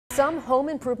Some home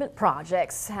improvement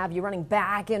projects have you running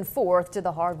back and forth to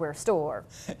the hardware store.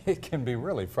 It can be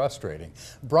really frustrating.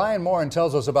 Brian Morin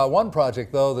tells us about one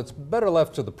project, though, that's better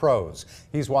left to the pros.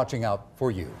 He's watching out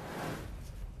for you.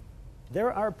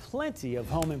 There are plenty of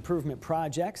home improvement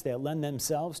projects that lend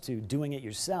themselves to doing it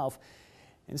yourself.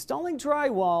 Installing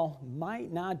drywall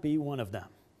might not be one of them.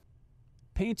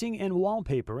 Painting and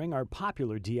wallpapering are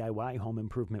popular DIY home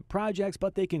improvement projects,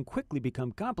 but they can quickly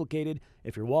become complicated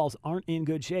if your walls aren't in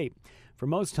good shape. For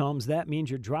most homes, that means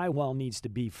your drywall needs to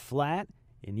be flat,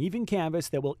 an even canvas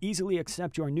that will easily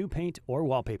accept your new paint or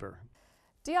wallpaper.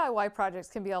 DIY projects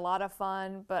can be a lot of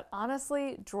fun, but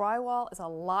honestly, drywall is a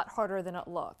lot harder than it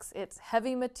looks. It's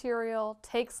heavy material,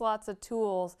 takes lots of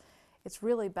tools. It's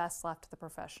really best left to the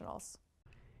professionals.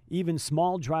 Even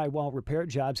small drywall repair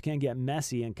jobs can get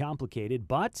messy and complicated,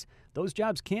 but those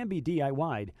jobs can be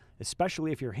DIY'd,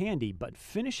 especially if you're handy. But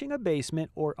finishing a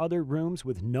basement or other rooms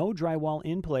with no drywall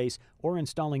in place or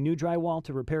installing new drywall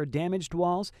to repair damaged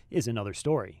walls is another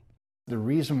story. The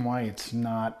reason why it's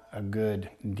not a good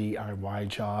DIY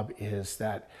job is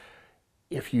that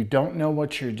if you don't know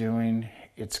what you're doing,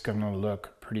 it's going to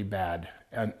look pretty bad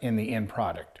in the end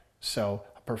product. So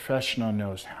a professional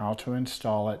knows how to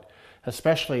install it,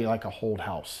 especially like a whole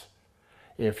house.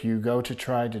 If you go to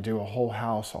try to do a whole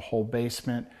house, a whole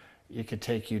basement, it could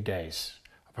take you days.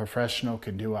 A professional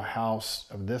can do a house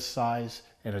of this size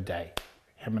in a day,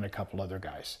 him and a couple other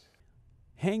guys.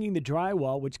 Hanging the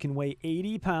drywall, which can weigh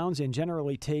 80 pounds and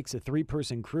generally takes a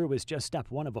 3-person crew, is just step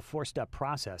one of a 4-step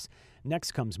process.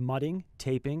 Next comes mudding,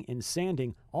 taping, and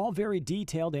sanding, all very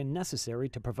detailed and necessary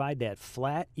to provide that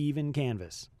flat, even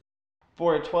canvas.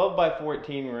 For a 12 by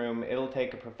 14 room, it'll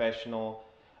take a professional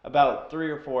about 3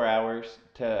 or 4 hours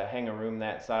to hang a room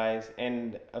that size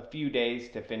and a few days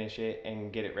to finish it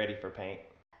and get it ready for paint.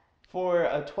 For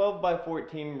a 12 by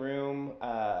 14 room,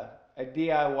 a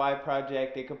DIY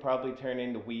project, it could probably turn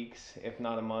into weeks, if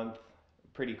not a month,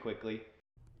 pretty quickly.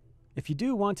 If you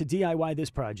do want to DIY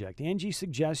this project, Angie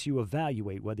suggests you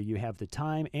evaluate whether you have the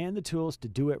time and the tools to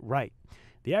do it right.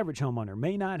 The average homeowner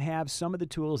may not have some of the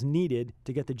tools needed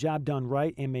to get the job done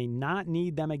right and may not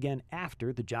need them again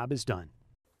after the job is done.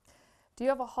 Do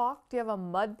you have a hawk? Do you have a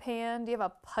mud pan? Do you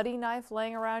have a putty knife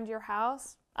laying around your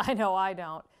house? I know I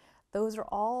don't. Those are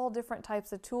all different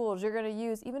types of tools you're going to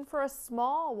use even for a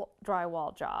small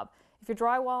drywall job. If you're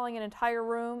drywalling an entire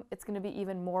room, it's going to be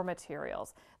even more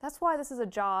materials. That's why this is a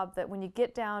job that when you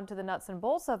get down to the nuts and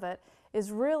bolts of it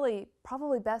is really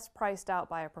probably best priced out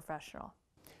by a professional.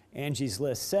 Angie's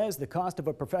list says the cost of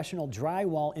a professional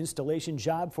drywall installation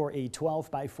job for a 12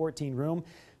 by 14 room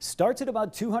starts at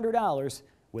about $200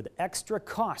 with extra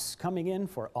costs coming in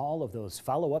for all of those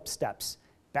follow-up steps.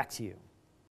 Back to you.